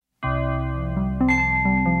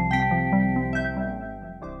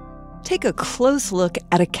take a close look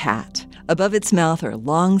at a cat. Above its mouth are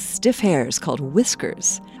long, stiff hairs called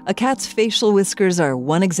whiskers. A cat's facial whiskers are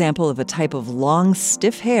one example of a type of long,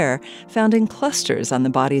 stiff hair found in clusters on the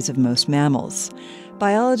bodies of most mammals.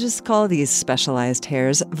 Biologists call these specialized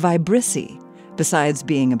hairs vibrissae. Besides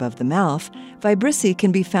being above the mouth, vibrissae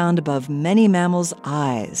can be found above many mammals'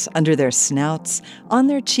 eyes, under their snouts, on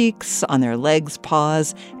their cheeks, on their legs,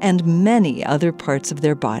 paws, and many other parts of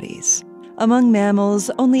their bodies. Among mammals,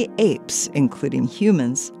 only apes, including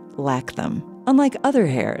humans, lack them. Unlike other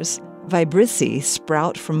hairs, vibrissae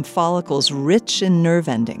sprout from follicles rich in nerve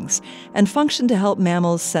endings and function to help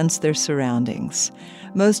mammals sense their surroundings.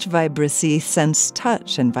 Most vibrissae sense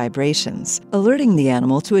touch and vibrations, alerting the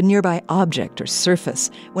animal to a nearby object or surface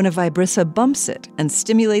when a vibrissa bumps it and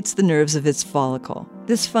stimulates the nerves of its follicle.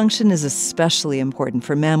 This function is especially important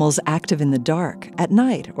for mammals active in the dark, at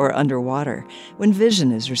night, or underwater, when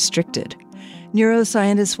vision is restricted.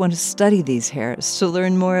 Neuroscientists want to study these hairs to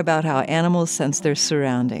learn more about how animals sense their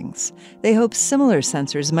surroundings. They hope similar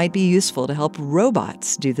sensors might be useful to help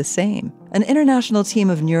robots do the same. An international team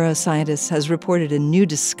of neuroscientists has reported a new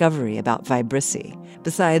discovery about vibrissae.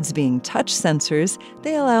 Besides being touch sensors,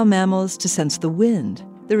 they allow mammals to sense the wind.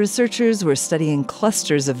 The researchers were studying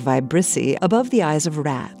clusters of vibrissae above the eyes of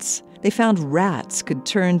rats. They found rats could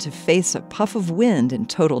turn to face a puff of wind in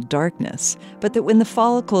total darkness, but that when the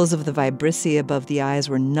follicles of the vibrissae above the eyes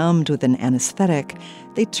were numbed with an anesthetic,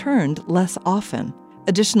 they turned less often.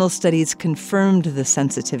 Additional studies confirmed the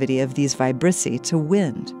sensitivity of these vibrissae to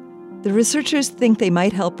wind. The researchers think they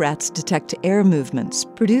might help rats detect air movements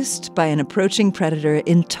produced by an approaching predator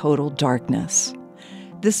in total darkness.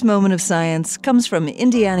 This moment of science comes from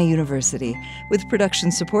Indiana University, with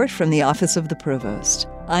production support from the Office of the Provost.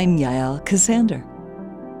 I'm Yael Cassander.